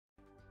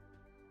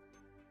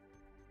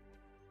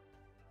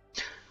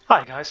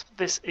Hi guys,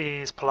 this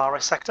is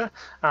Polaris Sector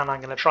and I'm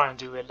going to try and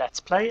do a let's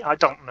play. I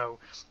don't know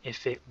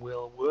if it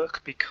will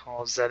work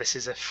because this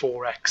is a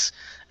 4x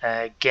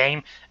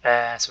game,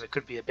 so it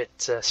could be a bit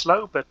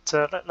slow, but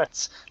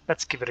let's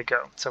give it a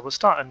go. So we'll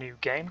start a new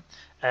game.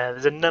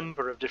 There's a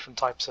number of different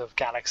types of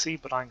galaxy,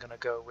 but I'm going to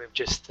go with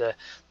just the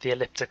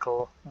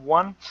elliptical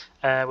one.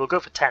 We'll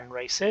go for 10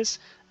 races.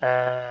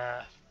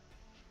 Yeah,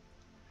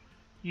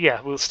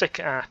 we'll stick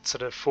at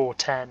sort of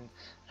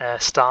 410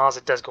 stars.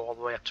 It does go all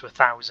the way up to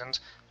 1,000.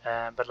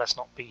 But let's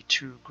not be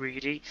too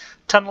greedy.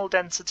 Tunnel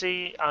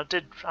density,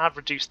 I've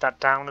reduced that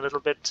down a little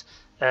bit,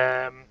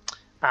 and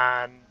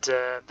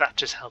that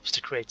just helps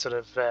to create sort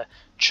of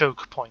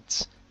choke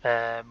points,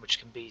 which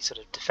can be sort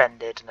of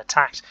defended and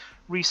attacked.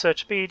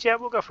 Research speed, yeah,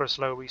 we'll go for a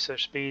slow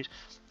research speed,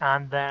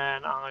 and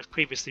then I've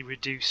previously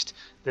reduced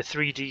the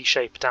 3D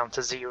shape down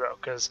to 0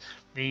 because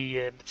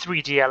the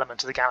 3D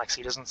element of the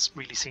galaxy doesn't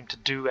really seem to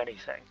do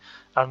anything,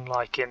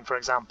 unlike in, for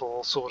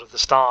example, Sword of the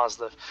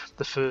Stars,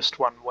 the first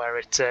one, where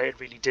it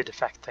really did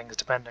affect things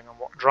depending on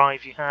what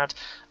drive you had.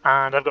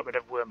 And I've got rid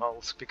of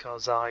wormholes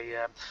because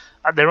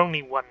they're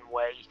only one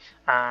way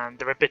and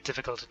they're a bit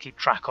difficult to keep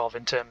track of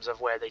in terms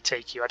of where they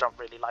take you. I don't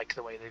really like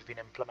the way they've been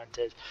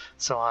implemented,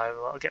 so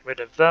I'll get rid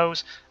of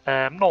those.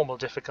 Normal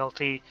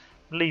difficulty,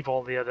 leave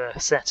all the other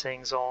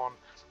settings on,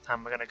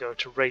 and we're going to go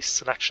to race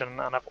selection,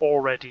 and I've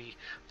already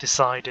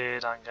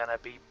decided I'm going to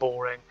be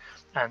boring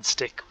and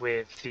stick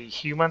with the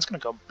humans. I'm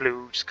going to go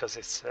blue just because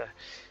it's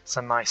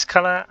a nice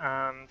colour,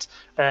 and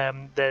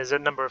there's a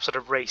number of sort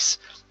of race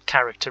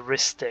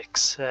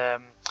characteristics,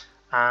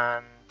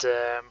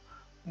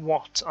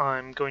 what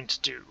I'm going to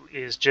do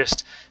is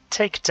just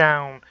take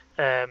down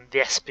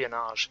the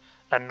espionage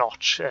a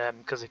notch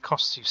because it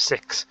costs you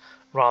 6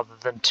 rather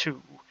than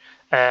 2,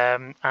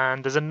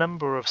 and there's a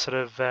number of sort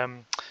of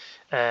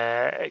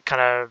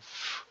kind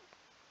of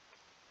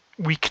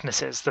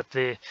weaknesses that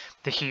the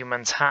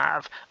humans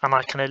have, and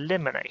I can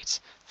eliminate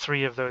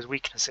 3 of those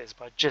weaknesses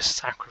by just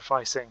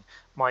sacrificing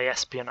my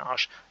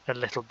espionage a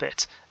little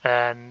bit,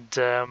 and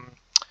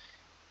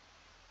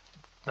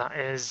that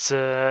is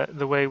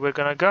the way we're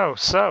going to go.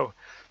 So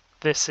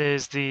this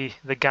is the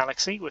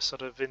galaxy. We're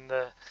sort of in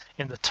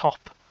the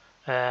top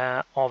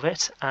of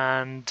it,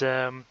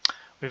 and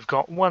we've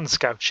got 1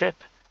 scout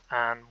ship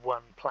and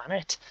 1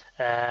 planet,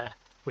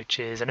 which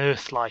is an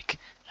Earth-like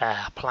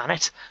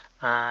planet.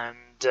 And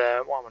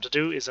what I want to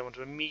do is I want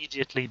to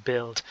immediately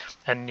build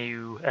a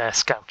new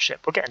scout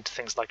ship. We'll get into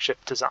things like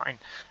ship design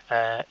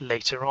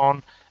later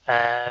on,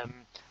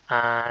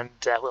 and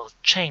we'll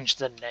change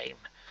the name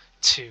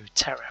to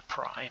Terra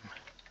Prime,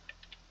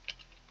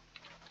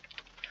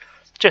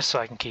 just so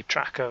I can keep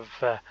track of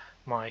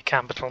my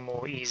capital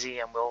more easy,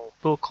 and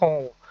we'll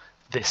call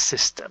this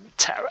system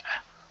Terra.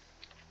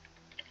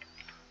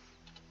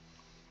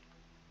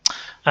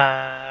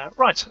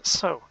 Right,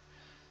 so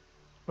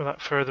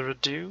without further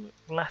ado,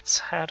 let's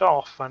head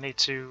off. I need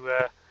to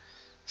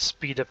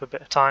speed up a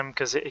bit of time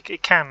because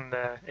it can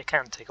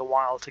take a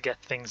while to get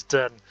things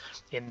done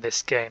in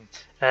this game.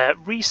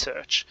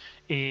 Research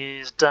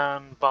is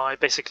done by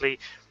basically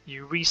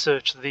you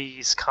research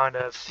these kind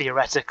of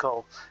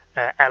theoretical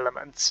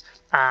elements,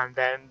 and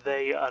then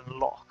they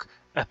unlock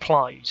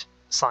applied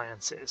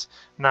sciences.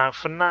 Now,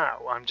 for now,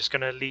 I'm just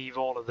going to leave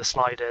all of the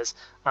sliders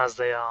as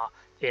they are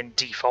in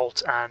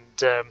default,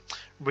 and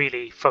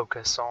really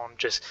focus on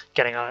just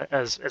getting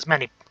as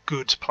many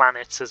good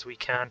planets as we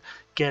can,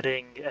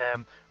 getting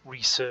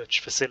research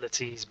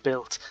facilities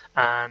built,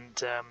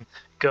 and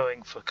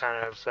going for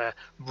kind of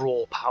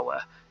raw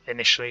power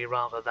initially,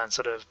 rather than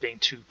sort of being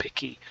too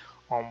picky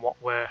on what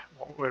we're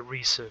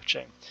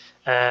researching.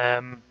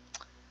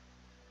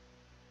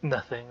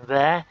 Nothing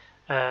there.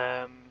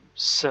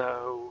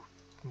 So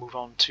move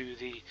on to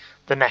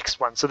the next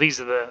one. So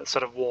these are the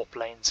sort of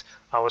warplanes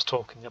I was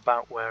talking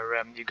about,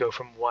 where you go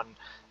from one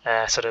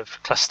sort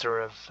of cluster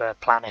of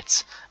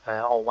planets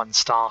or 1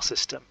 star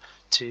system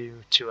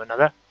to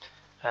another,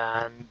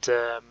 and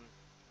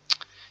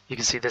you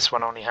can see this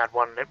one only had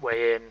 1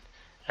 way in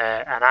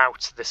and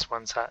out. This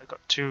one's got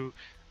 2,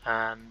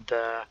 and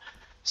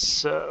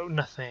so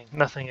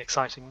nothing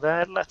exciting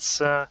there. Let's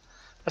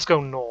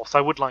go north.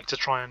 I would like to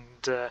try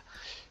and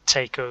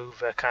take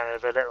over kind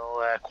of a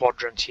little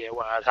quadrant here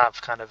where I'd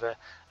have kind of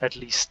at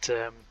least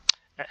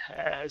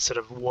sort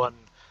of 1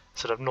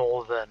 sort of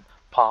northern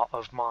part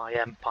of my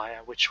empire,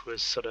 which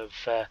was sort of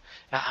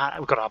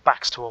we've got our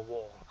backs to a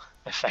wall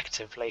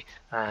effectively,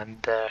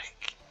 and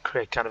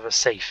create kind of a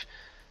safe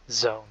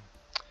zone.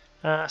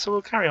 So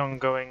we'll carry on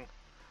going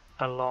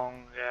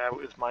along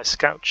with my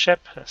scout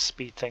ship,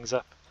 speed things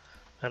up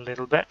a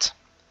little bit.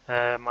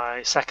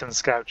 My second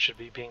scout should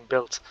be being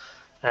built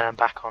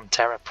back on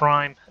Terra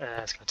Prime.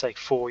 It's going to take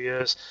 4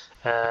 years.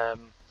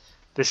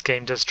 This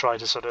game does try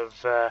to sort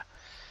of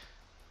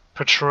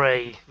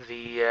portray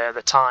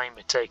the time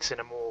it takes in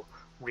a more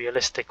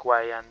realistic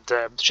way,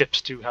 and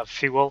ships do have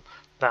fuel.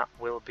 That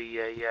will be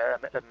a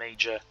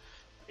major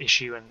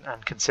issue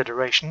and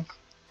consideration.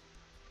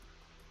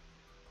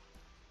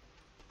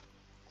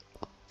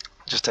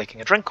 Just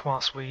taking a drink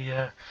whilst we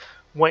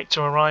wait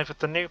to arrive at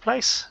the new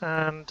place,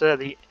 and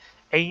the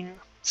AIM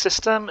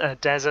system, a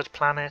desert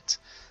planet,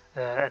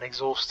 an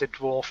exhausted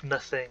dwarf,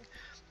 nothing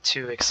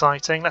too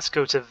exciting. Let's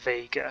go to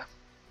Vega.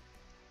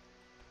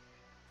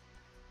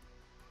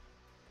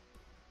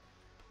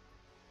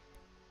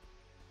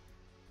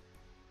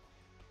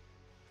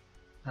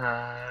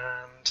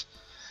 And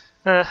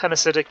an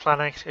acidic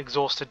planet,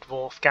 exhausted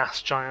dwarf,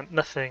 gas giant,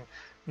 nothing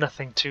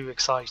too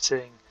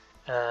exciting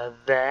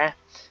there.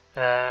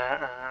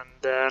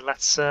 And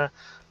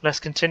let's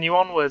continue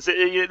onwards.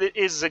 It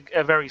is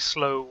a very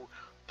slow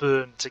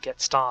burn to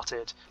get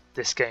started,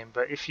 this game,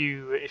 but if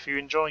you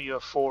enjoy your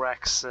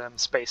 4X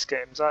space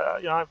games,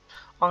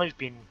 I've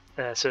been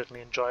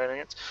certainly enjoying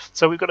it.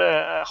 So we've got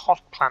a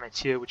hot planet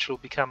here, which will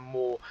become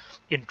more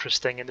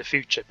interesting in the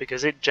future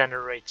because it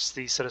generates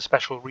these sort of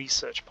special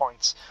research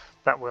points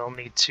that we'll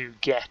need to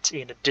get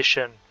in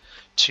addition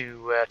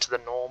to the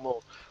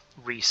normal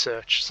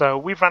research. So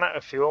we've run out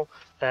of fuel.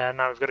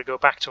 Now we've got to go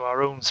back to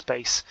our own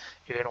space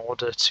in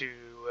order to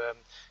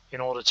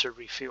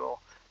refuel.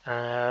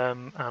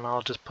 And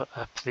I'll just put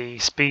up the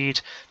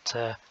speed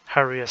to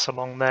hurry us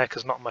along there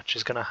because not much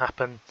is going to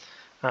happen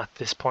at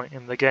this point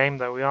in the game,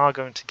 though we are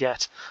going to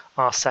get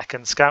our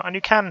second scout. And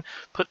you can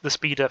put the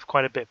speed up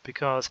quite a bit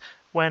because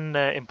when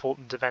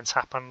important events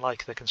happen,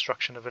 like the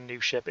construction of a new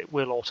ship, it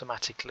will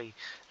automatically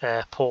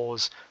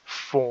pause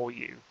for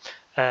you.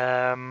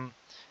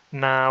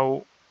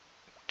 Now,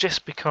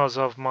 just because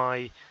of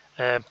my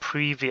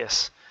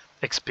previous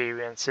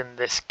experience in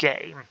this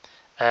game,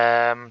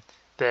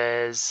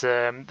 there's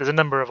a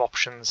number of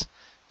options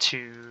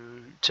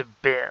to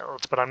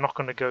build, but I'm not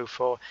going to go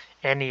for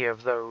any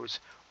of those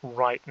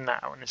right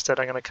now. And instead,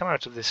 I'm going to come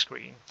out of this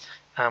screen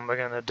and we're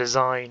going to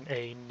design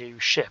a new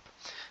ship.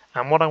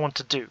 And what I want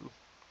to do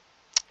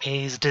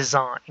is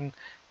design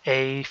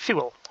a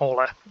fuel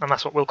hauler, and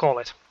that's what we'll call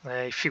it,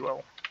 a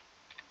fuel.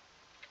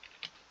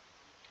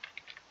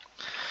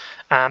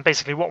 And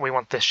basically what we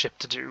want this ship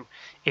to do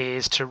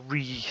is to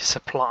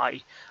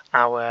resupply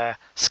our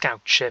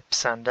scout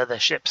ships and other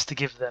ships to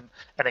give them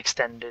an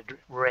extended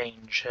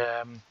range.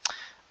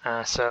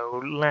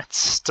 So let's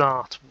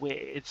start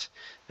with,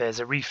 there's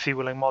a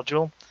refueling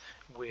module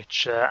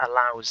which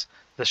allows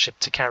the ship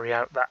to carry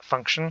out that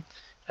function.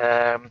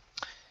 Now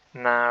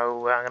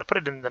I'm going to put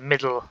it in the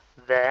middle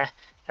there.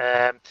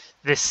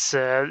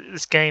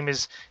 This game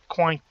is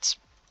quite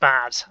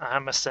bad, I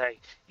must say,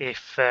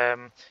 if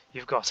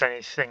you've got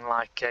anything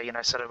like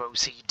sort of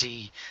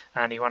OCD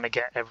and you want to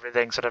get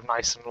everything sort of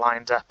nice and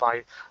lined up.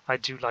 I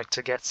do like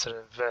to get sort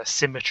of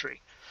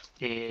symmetry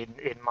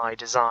in my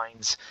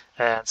designs.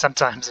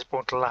 Sometimes it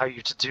won't allow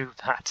you to do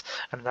that,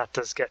 and that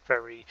does get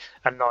very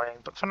annoying.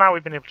 But for now,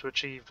 we've been able to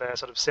achieve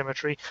sort of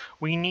symmetry.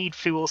 We need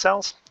fuel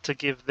cells to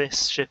give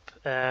this ship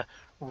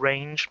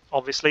range,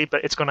 obviously,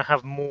 but it's going to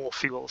have more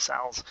fuel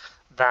cells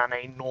than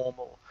a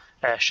normal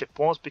ship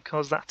was,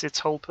 because that's its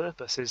whole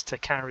purpose, is to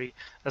carry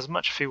as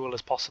much fuel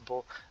as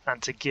possible and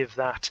to give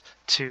that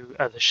to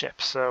other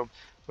ships. So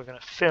we're going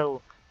to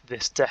fill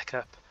this deck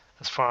up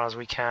as far as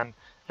we can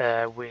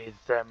with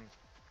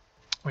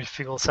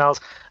fuel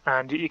cells,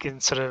 and you can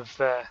sort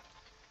of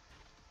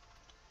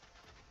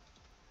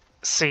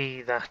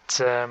see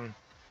that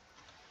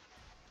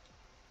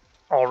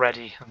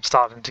already I'm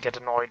starting to get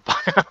annoyed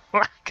by a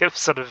lack of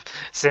sort of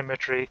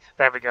symmetry.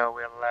 There we go.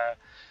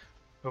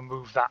 We'll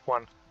move that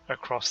one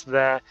across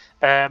there.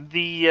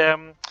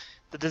 The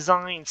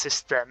design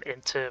system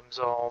in terms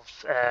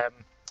of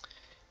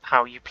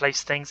how you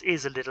place things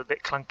is a little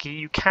bit clunky.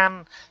 You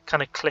can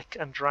kind of click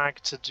and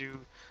drag to do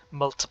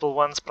multiple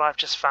ones, but I've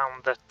just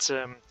found that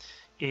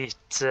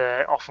it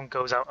often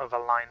goes out of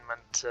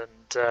alignment,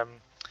 and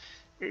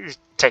it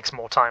takes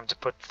more time to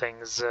put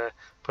things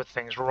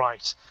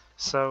right.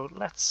 So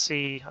let's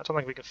see. I don't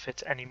think we can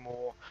fit any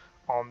more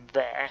on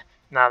there.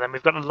 Now then,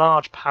 we've got a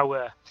large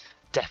power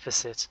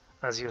deficit,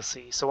 as you'll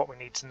see. So what we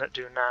need to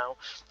do now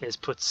is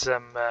put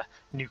some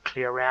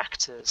nuclear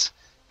reactors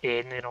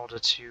in order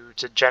to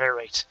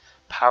generate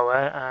power,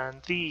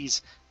 and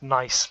these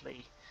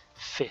nicely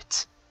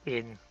fit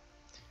in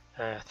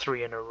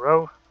 3 in a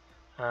row.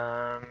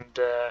 And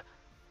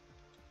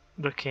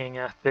looking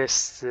at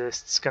this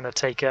is going to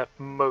take up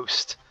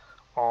most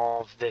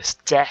of this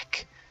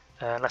deck.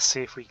 Let's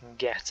see if we can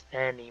get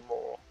any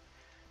more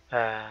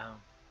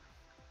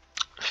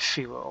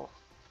fuel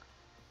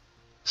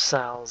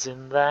cells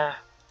in there.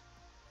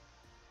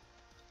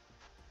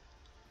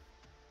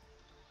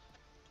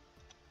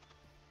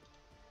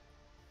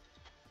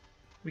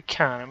 We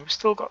can, and we've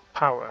still got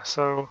power,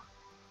 so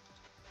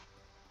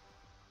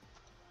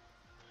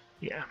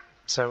yeah.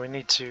 So we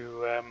need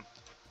to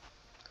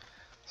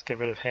let's get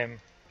rid of him,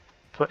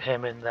 put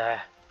him in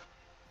there.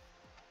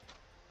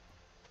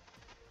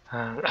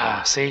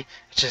 See,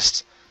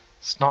 it's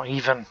not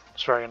even.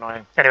 It's very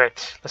annoying. Anyway,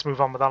 let's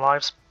move on with our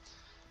lives.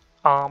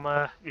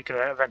 Armor, you can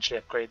eventually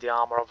upgrade the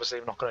armor. Obviously,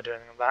 we're not going to do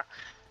anything with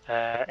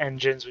that.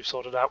 Engines, we've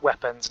sorted out.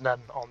 Weapons,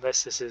 none on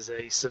this. This is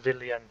a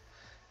civilian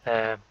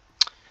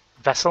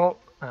vessel,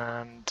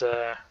 and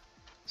so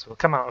we'll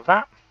come out of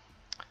that,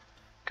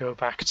 go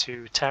back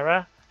to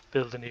Terra,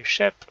 build a new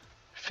ship,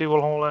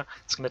 fuel hauler.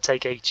 It's going to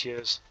take 8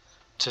 years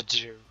to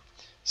do.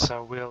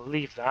 So we'll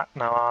leave that.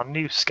 Now our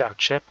new scout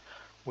ship,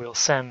 we'll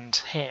send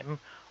him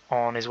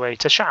on his way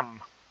to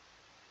Sham.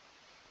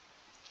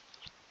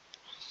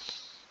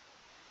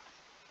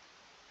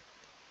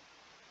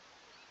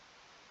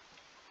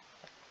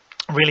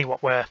 Really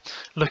what we're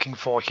looking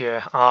for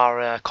here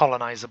are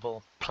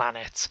colonizable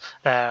planets.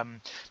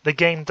 The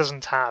game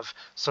doesn't have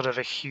sort of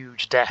a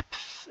huge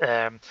depth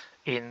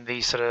in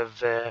the sort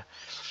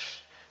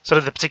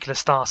of the particular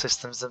star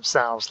systems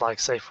themselves, like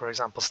say for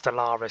example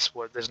Stellaris,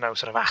 where there's no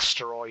sort of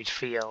asteroid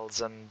fields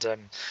and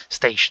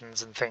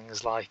stations and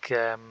things like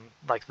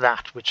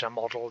that, which are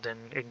modelled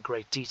in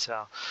great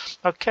detail.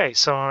 Okay,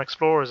 so our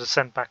explorers are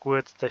sent back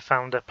word that they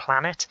found a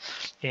planet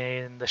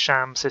in the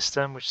Sham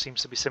system which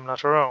seems to be similar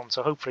to our own,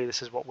 so hopefully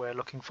this is what we're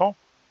looking for.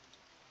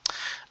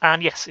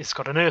 And yes, it's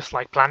got an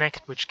Earth-like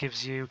planet which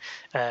gives you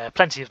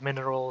plenty of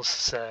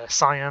minerals,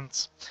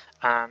 science,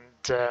 and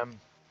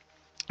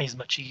is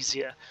much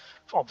easier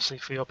obviously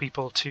for your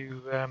people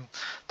to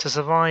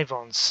survive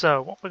on.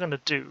 So what we're going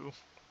to do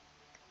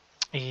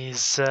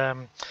is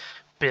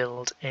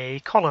build a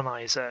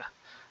colonizer.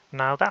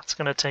 Now that's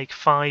going to take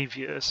 5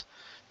 years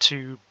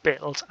to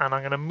build, and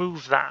I'm going to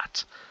move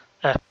that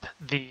up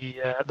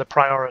the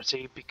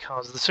priority,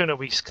 because the sooner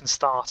we can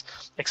start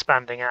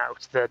expanding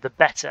out, the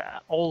better.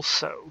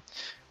 Also,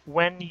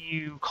 when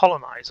you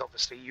colonize,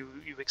 obviously you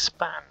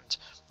expand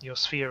your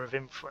sphere of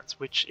influence,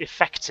 which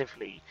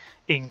effectively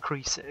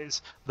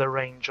increases the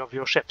range of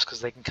your ships,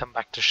 because they can come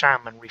back to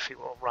Sham and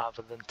refuel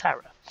rather than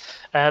Terra.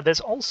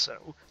 There's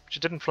also, which I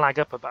didn't flag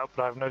up about,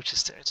 but I've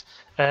noticed it,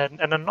 an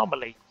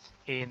anomaly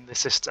in the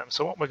system.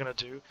 So what we're going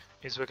to do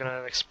is we're going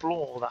to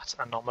explore that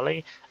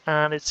anomaly,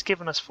 and it's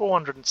given us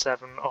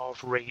 407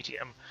 of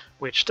radium,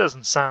 which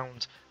doesn't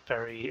sound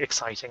very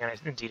exciting,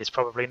 and indeed it's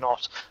probably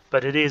not,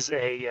 but it is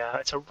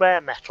it's a rare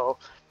metal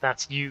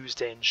that's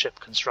used in ship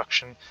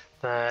construction,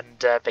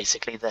 and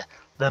basically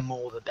the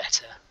more the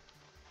better.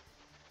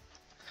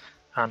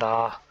 And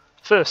our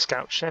first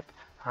scout ship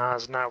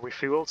has now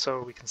refueled,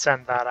 so we can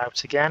send that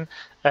out again.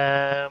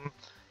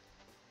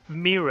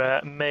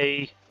 Mira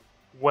may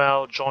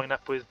well join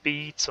up with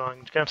Bede, so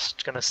I'm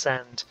just going to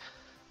send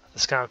the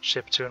scout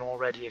ship to an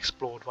already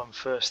explored one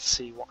first to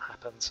see what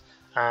happens.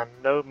 And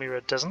no,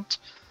 Mira doesn't.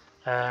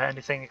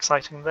 Anything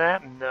exciting there?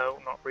 No,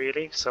 not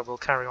really. So we'll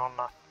carry on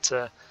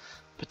that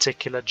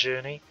particular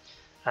journey,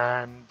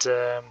 and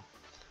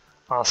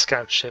our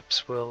scout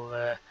ships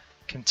will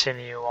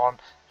continue on.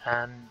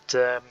 And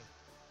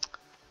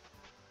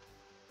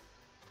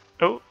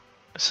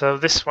so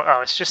this one,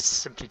 it's just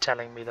simply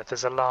telling me that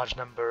there's a large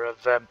number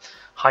of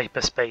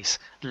hyperspace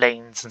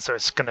lanes, and so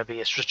it's going to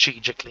be a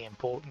strategically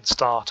important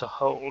star to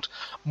hold.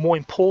 More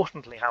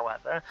importantly,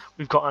 however,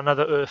 we've got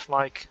another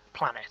Earth-like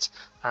planet,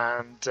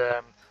 and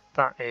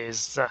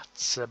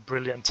that's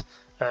brilliant.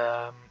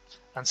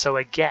 And so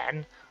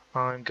again,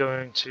 I'm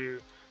going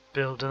to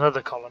build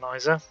another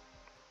colonizer,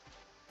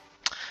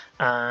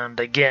 and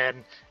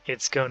again,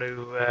 it's going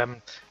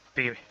to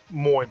be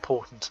more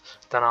important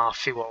than our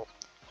fuel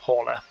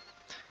hauler.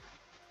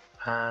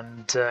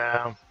 And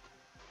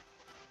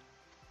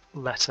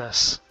let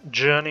us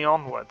journey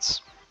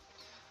onwards.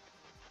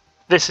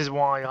 This is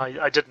why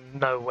I didn't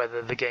know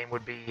whether the game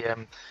would be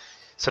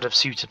sort of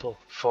suitable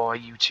for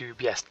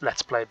YouTube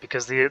Let's Play,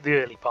 because the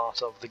early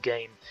part of the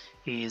game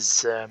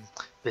is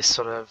this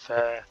sort of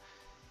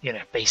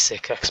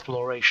basic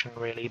exploration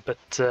really, but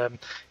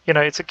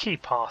it's a key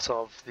part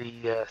of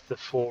the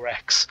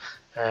 4X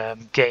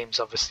games.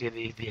 Obviously,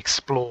 the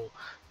explore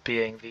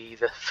being the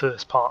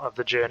first part of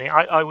the journey.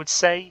 I would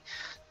say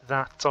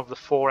that of the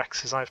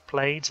 4Xs I've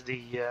played,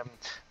 the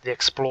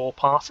explore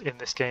part in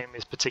this game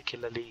is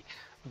particularly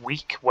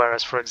weak,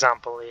 whereas for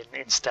example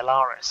in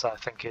Stellaris I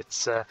think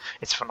it's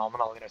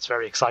phenomenal. It's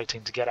very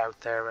exciting to get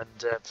out there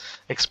and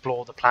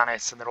explore the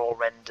planets, and they're all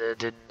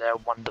rendered in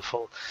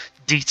wonderful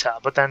detail.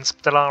 But then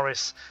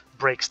Stellaris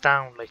breaks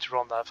down later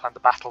on. I found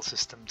the battle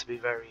system to be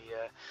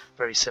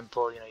very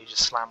simple. You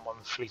just slam one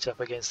fleet up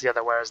against the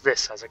other, whereas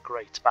this has a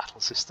great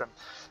battle system,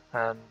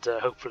 and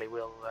hopefully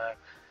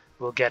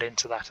we'll get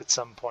into that at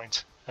some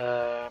point.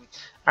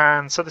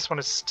 And so this one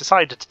has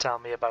decided to tell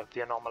me about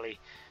the anomaly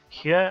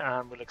here,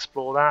 and we'll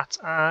explore that,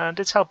 and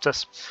it's helped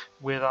us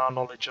with our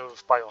knowledge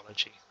of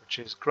biology, which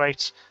is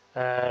great.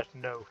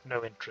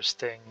 No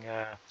interesting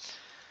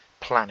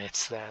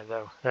planets there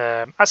though.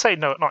 I say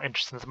no, not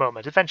interesting at the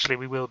moment. Eventually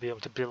we will be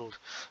able to build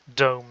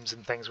domes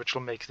and things which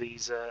will make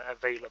these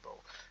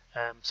available.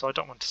 So I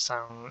don't want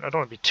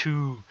to be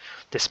too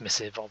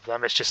dismissive of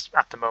them. It's just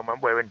at the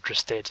moment we're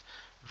interested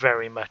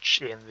very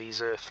much in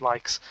these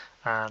Earth-likes,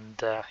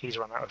 and he's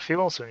run out of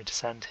fuel, so we need to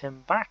send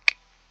him back.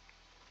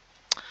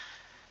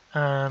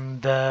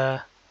 And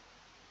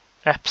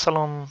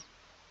Epsilon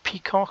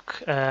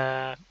Peacock,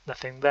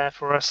 nothing there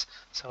for us,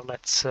 so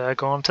let's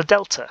go on to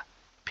Delta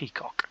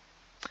Peacock,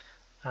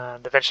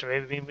 and eventually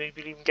maybe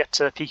we'll even get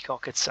to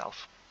Peacock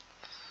itself.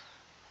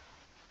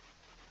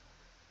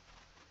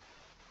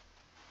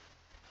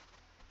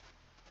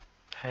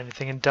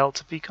 Anything in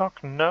Delta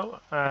Peacock?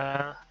 No.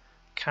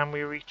 Can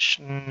we reach?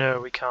 No,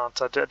 we can't.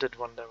 I did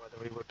wonder whether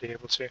we would be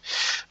able to.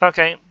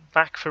 Okay,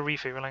 back for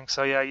refueling.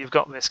 So yeah, you've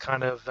got this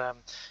kind of,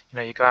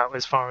 you go out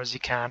as far as you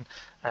can,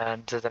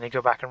 and then you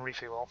go back and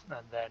refuel,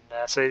 and then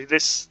so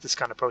this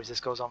kind of process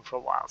goes on for a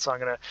while. So I'm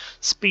going to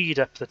speed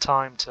up the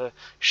time to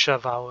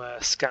shove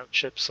our scout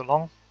ships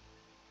along,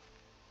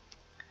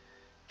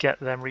 get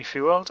them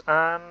refueled,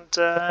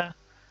 and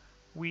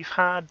we've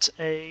had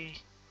a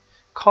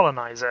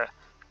colonizer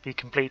be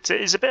complete.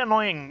 It is a bit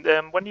annoying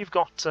when you've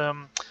got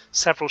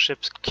several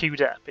ships queued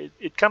up.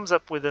 It comes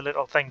up with a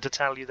little thing to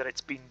tell you that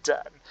it's been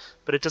done,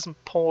 but it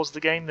doesn't pause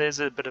the game. There's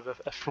a bit of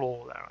a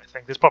flaw there, I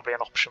think. There's probably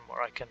an option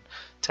where I can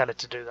tell it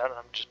to do that, and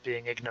I'm just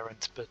being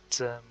ignorant.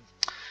 But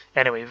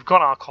anyway, we've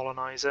got our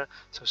colonizer,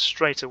 so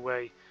straight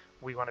away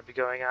we want to be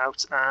going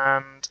out,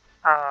 and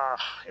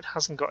it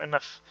hasn't got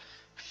enough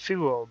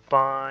fuel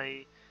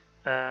by...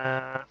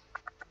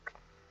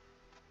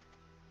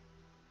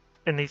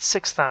 it needs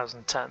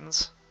 6,000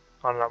 tons.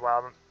 I don't know,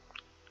 well,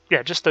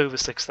 yeah, just over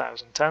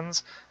 6,000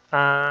 tons,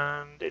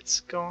 and it's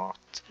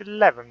got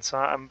 11, so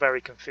I'm very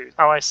confused.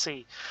 Oh, I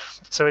see.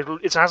 So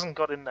it hasn't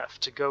got enough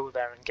to go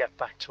there and get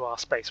back to our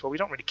space. Well, we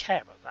don't really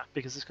care about that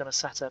because it's going to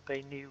set up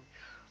a new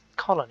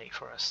colony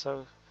for us,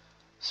 so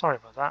sorry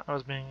about that. I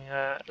was being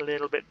a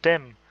little bit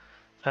dim.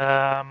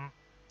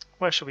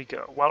 Where should we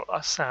go? Well,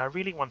 I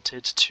really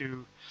wanted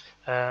to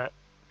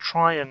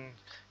try and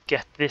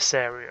get this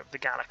area of the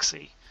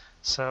galaxy.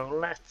 So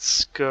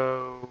let's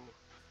go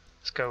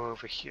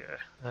over here.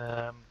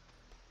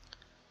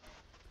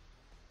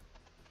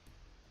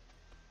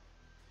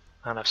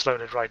 And I've slowed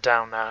it right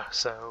down now,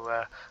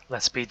 so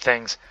let's speed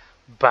things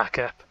back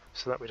up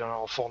so that we don't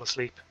all fall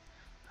asleep.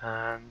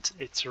 And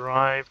it's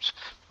arrived.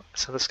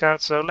 So the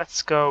scouts. So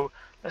let's go.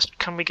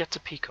 Can we get to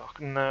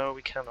Peacock? No,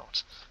 we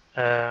cannot.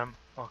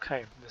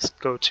 Okay, let's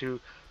go to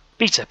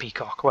Beta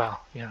Peacock.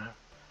 Well,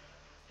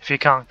 if you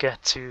can't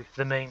get to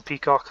the main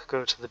Peacock,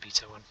 go to the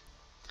Beta one.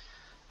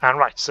 And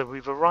right, so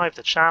we've arrived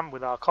at Sham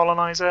with our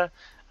colonizer,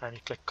 and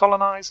you click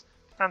colonize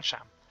and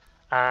Sham,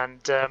 and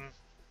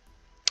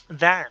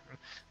then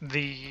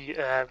the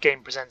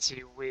game presents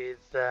you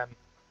with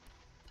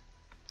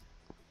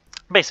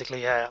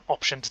basically an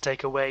option to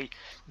take away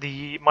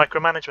the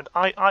micromanagement.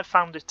 I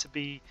found it to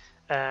be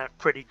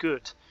pretty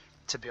good,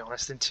 to be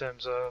honest, in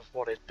terms of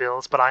what it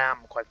builds, but I am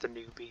quite the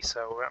newbie,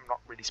 so I'm not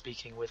really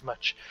speaking with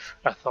much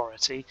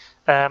authority.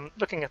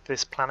 Looking at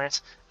this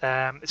planet,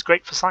 it's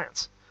great for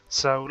science.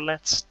 So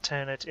let's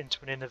turn it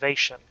into an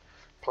innovation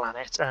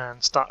planet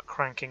and start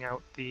cranking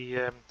out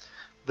the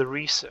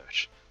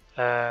research.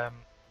 And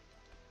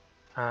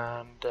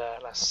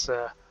let's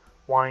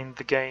wind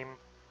the game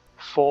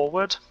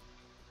forward.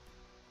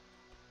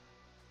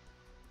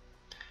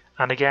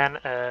 And again,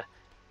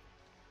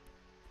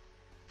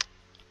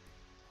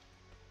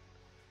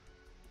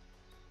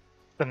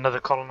 another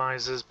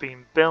colonizer's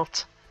been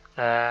built.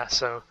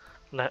 So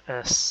let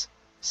us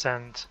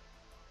send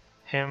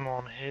him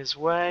on his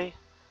way.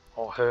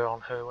 Or her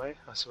on her way,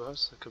 I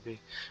suppose. It could be,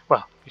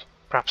 well,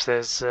 perhaps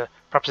there's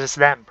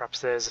them.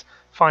 Perhaps there's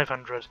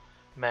 500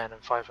 men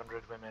and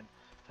 500 women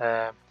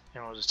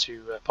in order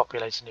to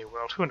populate a new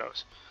world. Who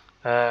knows?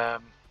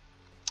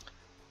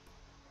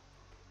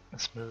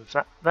 Let's move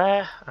that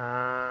there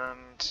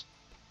and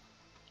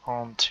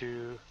on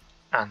to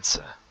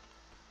answer.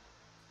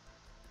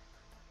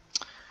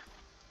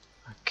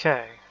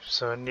 Okay,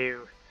 so a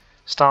new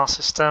star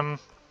system.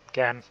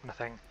 Again,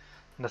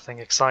 nothing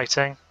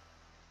exciting.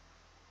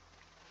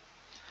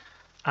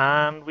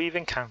 And we've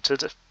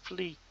encountered a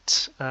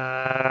fleet,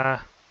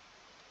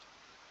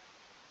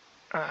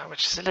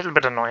 which is a little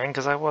bit annoying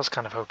because I was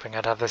kind of hoping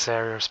I'd have this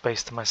area of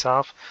space to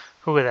myself.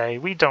 Who are they?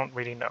 We don't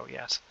really know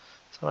yet.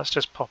 So let's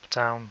just pop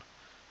down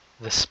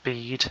the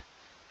speed.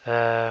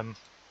 And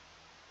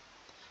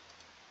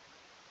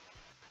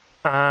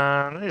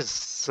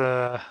this is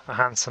a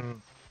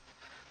handsome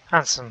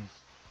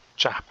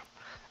chap.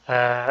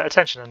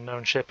 Attention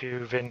unknown ship,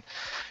 you've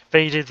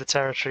invaded the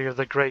territory of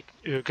the Great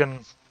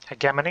Urgan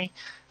Hegemony.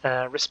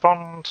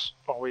 Respond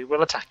or we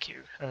will attack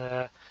you.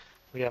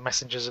 We are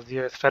messengers of the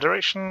Earth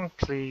Federation.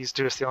 Please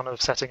do us the honour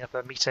of setting up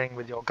a meeting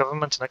with your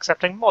government and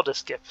accepting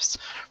modest gifts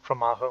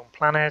from our home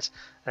planet.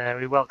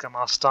 We welcome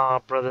our star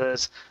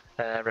brothers,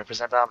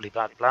 represent blah blah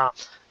blah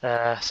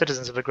blah.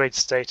 Citizens of the great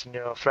state, and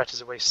your threat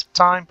is a waste of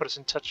time. Put us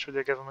in touch with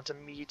your government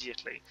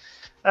immediately.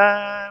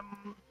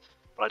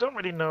 But I don't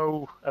really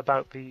know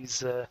about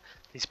these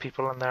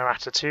people and their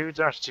attitude.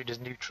 Their attitude is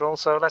neutral,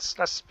 so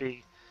let's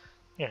be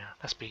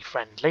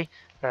friendly.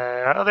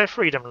 They're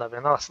freedom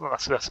loving.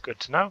 That's good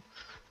to know.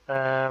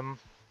 And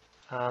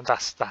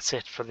that's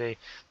it for the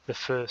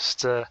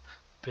first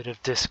bit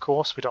of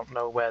discourse. We don't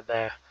know where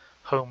their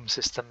home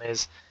system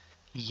is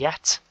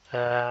yet.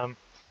 And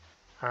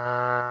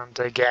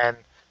again,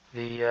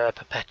 the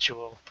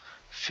perpetual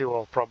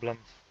fuel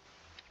problem.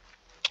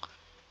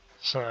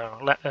 So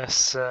let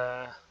us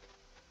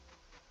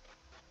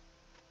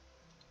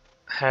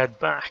head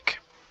back.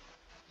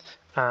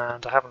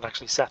 And I haven't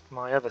actually set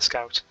my other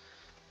scout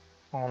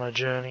on a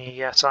journey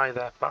yet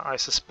either, but I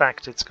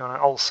suspect it's going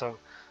to also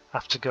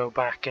have to go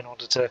back in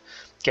order to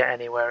get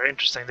anywhere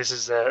interesting. This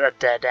is a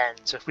dead end,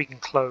 so if we can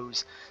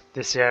close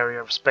this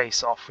area of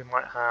space off, we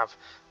might have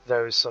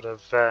those sort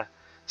of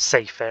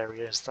safe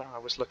areas that I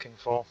was looking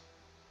for.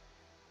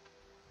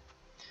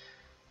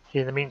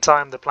 In the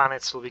meantime, the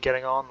planets will be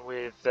getting on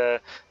with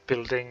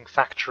building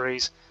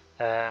factories,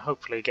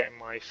 hopefully getting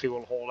my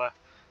fuel hauler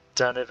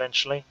done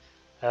eventually,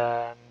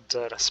 and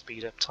let's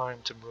speed up time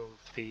to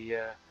move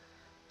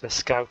the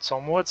scouts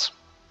onwards.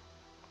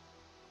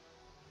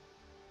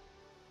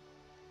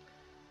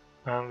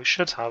 And we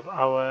should have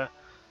our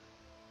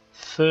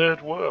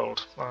third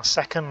world, our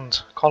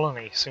second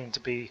colony, soon to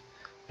be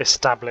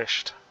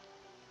established.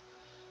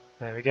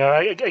 There we go.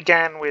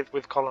 Again,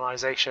 with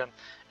colonization,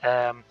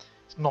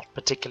 it's not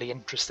particularly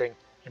interesting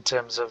in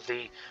terms of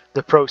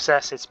the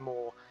process. It's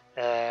more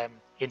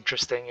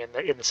interesting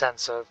in the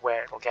sense of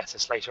where it'll get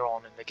us later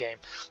on in the game.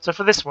 So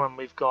for this one,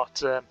 we've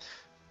got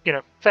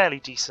fairly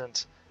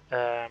decent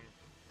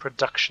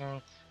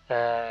production.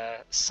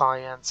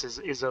 Science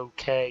is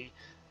okay.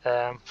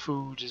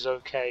 Food is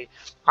okay.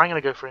 I'm going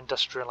to go for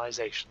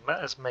industrialization. Let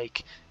us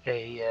make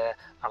a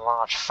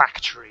large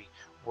factory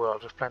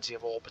world with plenty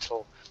of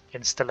orbital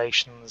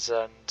installations,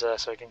 and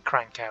so we can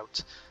crank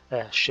out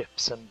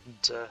ships and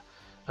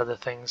other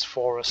things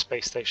for us,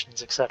 space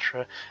stations,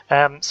 etc.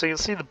 So you'll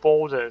see the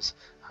borders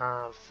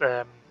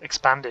have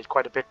expanded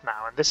quite a bit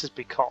now, and this is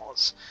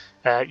because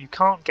you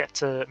can't get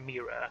to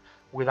Mira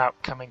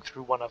without coming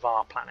through one of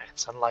our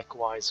planets, and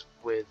likewise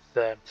with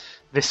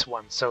this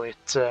one. So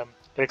it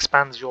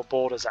expands your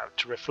borders out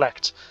to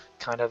reflect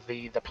kind of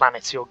the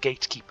planets you're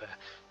gatekeeper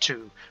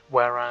to,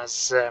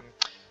 whereas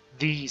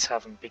these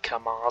haven't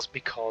become ours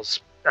because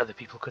other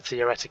people could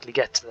theoretically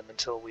get to them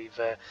until we've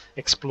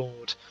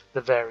explored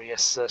the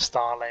various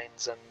star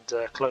lanes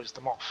and closed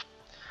them off.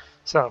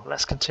 So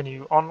let's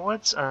continue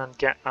onwards and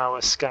get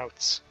our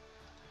scouts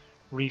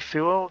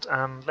refueled,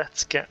 and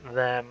let's get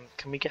them.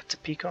 Can we get to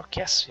Peacock?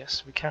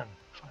 Yes, we can,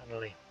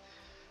 finally.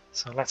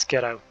 So let's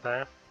get out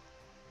there.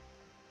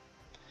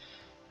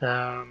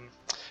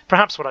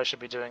 Perhaps what I should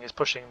be doing is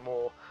pushing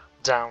more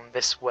down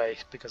this way,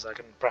 because I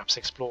can perhaps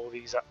explore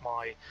these at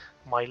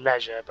my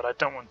leisure, but I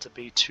don't want to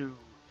be too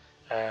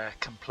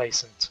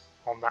complacent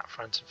on that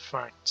front. In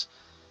fact,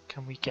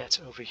 can we get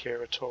over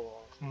here at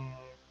all?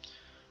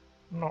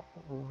 Not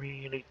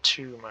really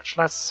too much.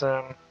 Let's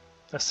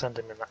send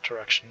him in that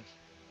direction.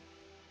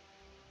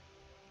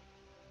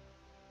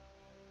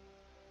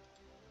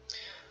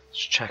 Let's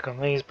check on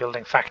these,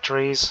 building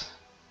factories.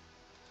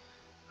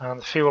 And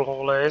the fuel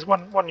hauler is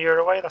one year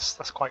away.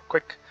 That's quite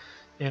quick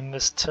in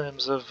this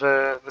terms of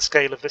the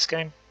scale of this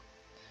game.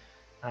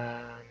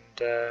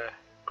 And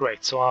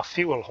great, so our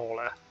fuel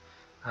hauler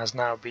has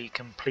now been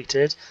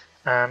completed,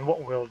 and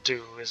what we'll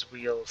do is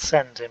we'll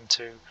send him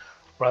to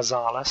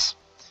Razalis,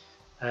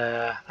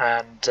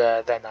 and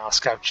then our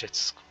scout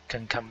ships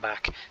can come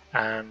back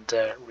and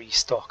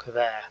restock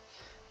there.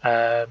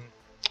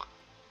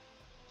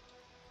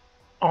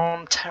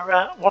 On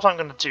Terra, what I'm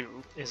going to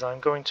do is I'm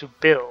going to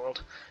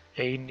build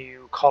a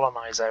new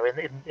colonizer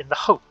in the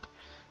hope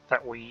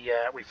that we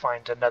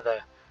find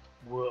another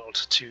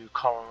world to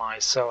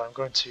colonize. So I'm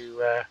going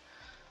to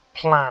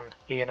plan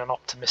in an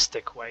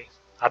optimistic way.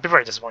 I'd be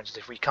very disappointed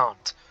if we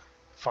can't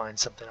find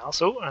something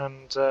else. Oh,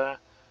 and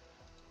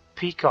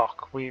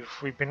Peacock, we've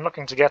been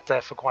looking to get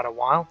there for quite a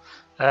while.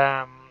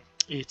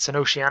 It's an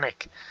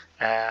oceanic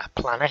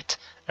planet.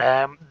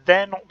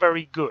 They're not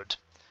very good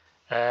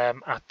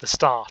at the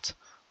start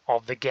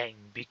of the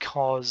game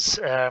because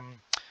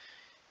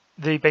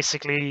they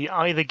basically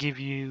either give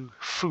you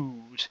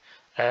food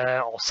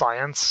or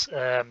science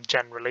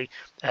generally.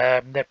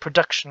 Their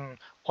production,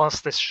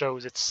 whilst this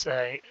shows its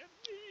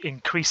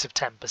increase of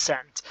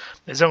 10%,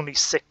 there's only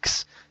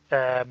 6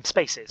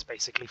 spaces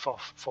basically for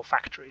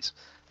factories,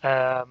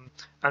 and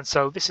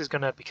so this is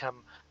going to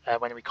become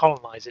when we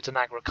colonize it an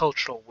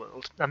agricultural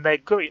world, and they're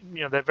good.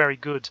 They're very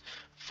good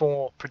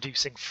for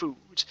producing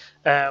food,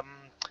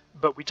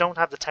 but we don't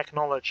have the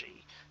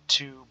technology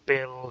to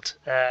build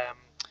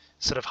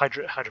sort of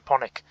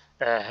hydroponic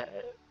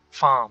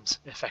farms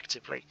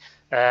effectively.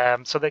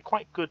 So they're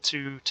quite good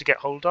to get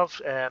hold of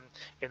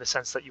in the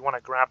sense that you want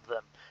to grab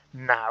them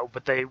now,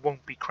 but they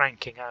won't be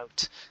cranking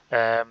out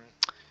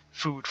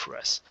food for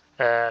us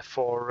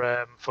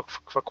for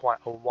quite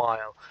a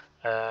while.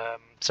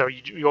 So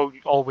you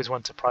always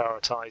want to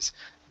prioritize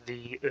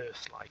the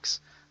Earth-likes.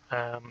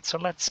 So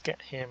let's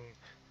get him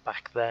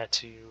back there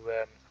to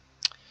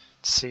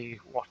see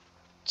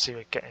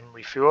get him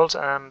refueled,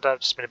 and I've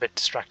just been a bit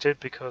distracted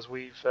because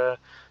we've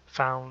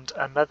found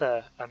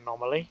another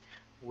anomaly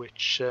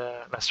which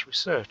let's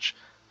research,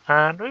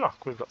 and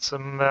we've got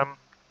some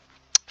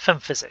film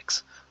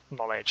physics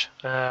knowledge,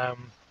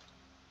 and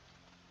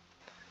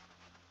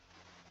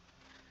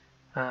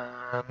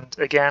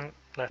again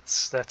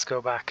let's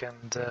go back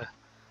and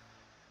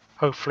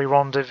hopefully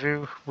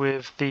rendezvous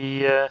with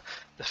the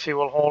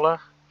fuel hauler,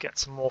 get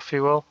some more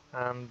fuel,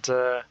 and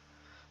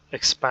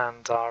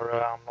expand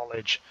our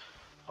knowledge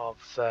of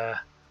the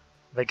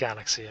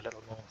galaxy a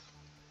little more.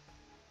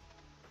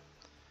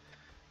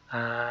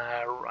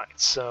 Right,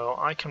 so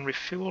I can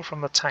refuel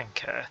from the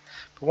tanker,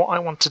 but what I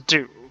want to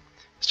do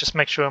is just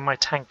make sure my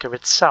tanker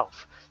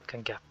itself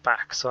can get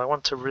back. So I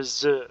want to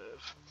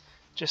reserve,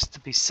 just to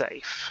be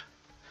safe,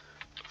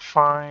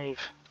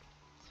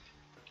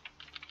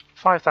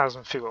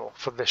 5,000 fuel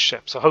for this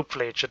ship. So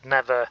hopefully it should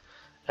never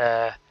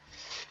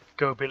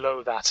go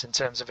below that in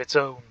terms of its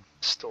own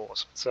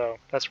stores. So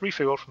let's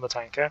refuel from the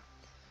tanker.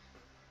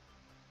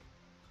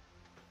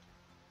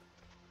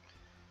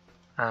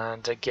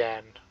 And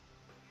again,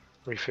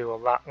 refuel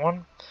that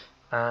one.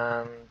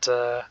 And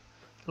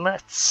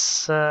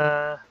let's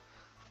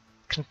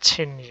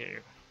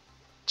continue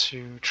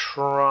to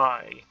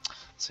try.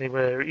 See,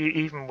 where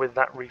even with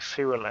that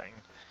refueling,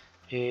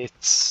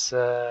 it's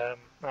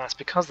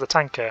because the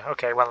tanker.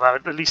 Okay, well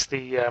at least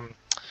the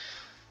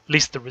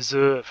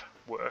reserve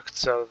worked,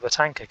 so the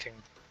tanker can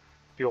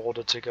be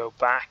ordered to go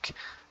back,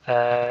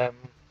 but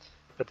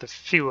the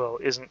fuel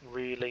isn't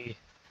really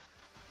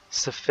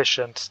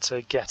sufficient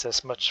to get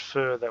us much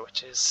further,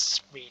 which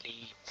is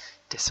really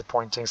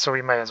disappointing. So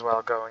we may as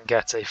well go and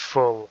get a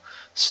full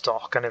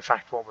stock, and in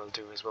fact what we'll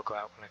do is we'll go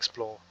out and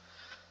explore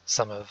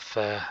some of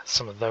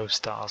those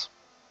stars.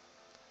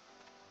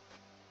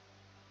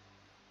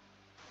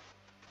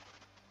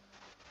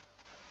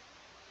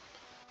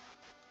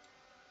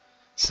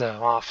 So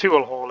our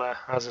fuel hauler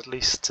has at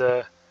least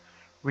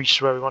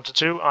reached where we wanted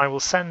to. I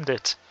will send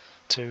it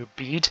to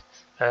Bede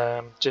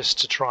just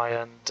to try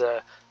and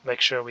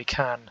make sure we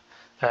can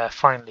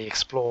finally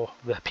explore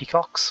the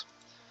peacocks.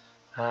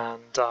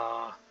 And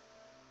our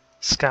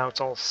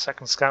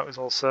second scout is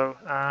also,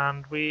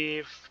 and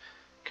we've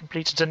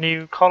completed a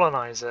new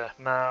colonizer.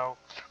 Now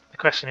the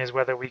question is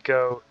whether we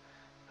go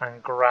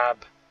and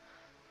grab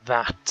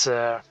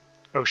that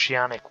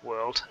oceanic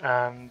world,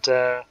 and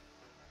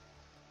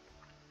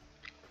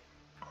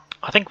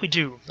I think we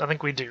do.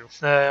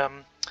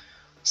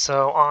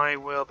 So I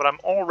will, but I'm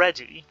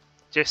already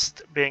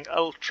just being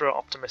ultra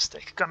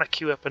optimistic. Gonna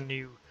queue up a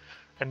new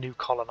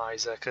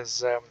colonizer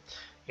because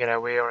you know,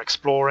 we are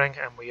exploring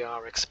and we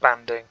are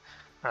expanding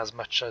as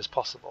much as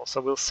possible.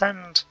 So we'll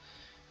send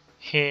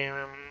him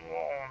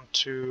on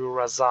to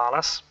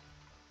Razalis.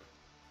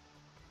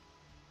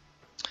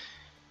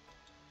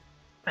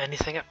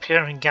 Anything up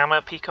here in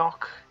Gamma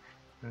Peacock?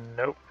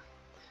 Nope.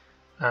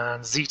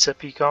 And Zeta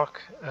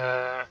Peacock.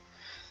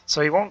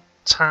 So he won't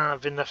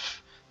have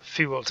enough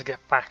fuel to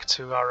get back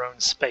to our own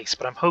space,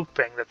 but I'm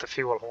hoping that the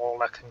fuel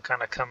hauler can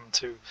kind of come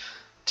to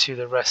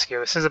the rescue.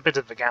 This is a bit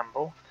of a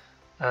gamble,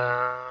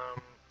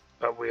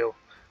 but we'll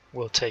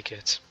take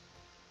it.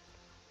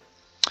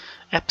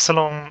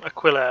 Epsilon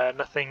Aquila,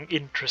 nothing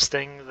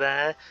interesting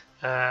there,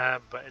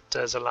 but it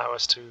does allow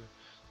us to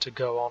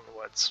go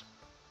onwards.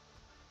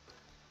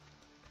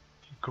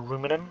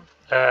 Gruminum.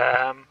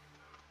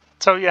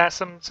 So yeah,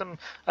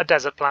 a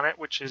desert planet,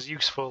 which is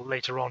useful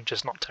later on,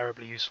 just not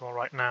terribly useful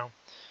right now.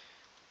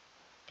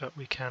 But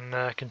we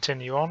can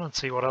continue on and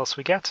see what else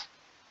we get.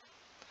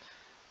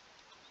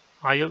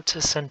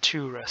 Iota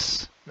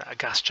Centaurus, a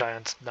gas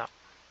giant, no.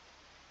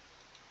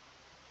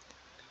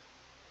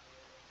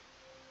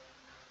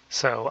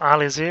 So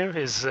Alizir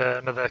is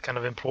another kind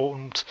of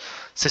important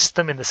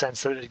system in the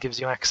sense that it gives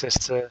you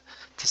access to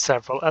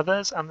several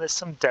others, and there's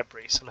some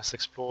debris, so let's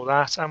explore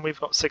that. And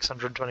we've got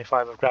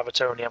 625 of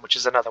gravitonium, which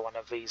is another one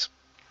of these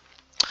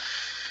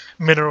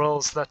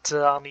minerals that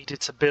are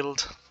needed to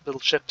build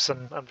ships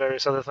and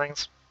various other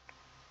things.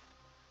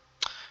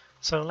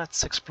 So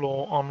let's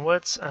explore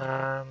onwards,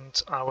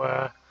 and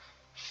our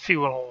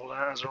fuel hauler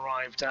has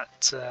arrived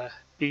at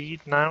Bede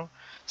now.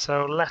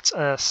 So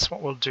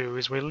what we'll do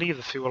is we'll leave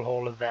the fuel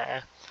hauler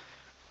there.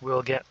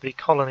 We'll get the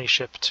colony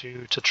ship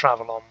to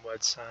travel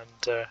onwards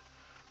and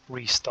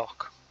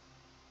restock.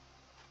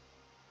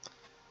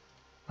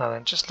 Now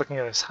then, just looking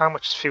at this, how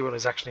much fuel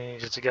is actually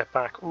needed to get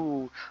back?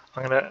 Ooh,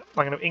 I'm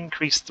gonna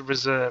increase the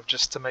reserve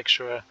just to make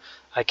sure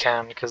I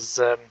can, because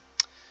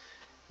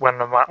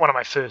one of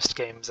my first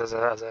games as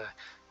a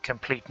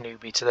complete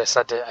newbie to this,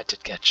 I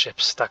did get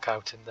ships stuck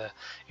out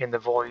in the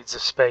voids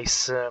of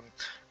space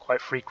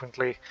quite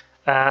frequently.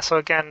 So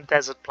again,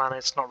 desert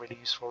planets, not really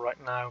useful right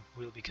now,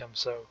 will become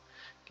so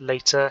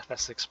later.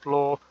 Let's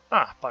explore.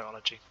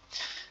 Biology.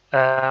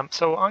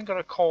 So I'm going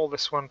to call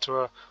this one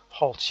to a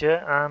halt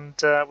here, and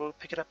we'll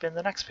pick it up in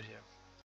the next video.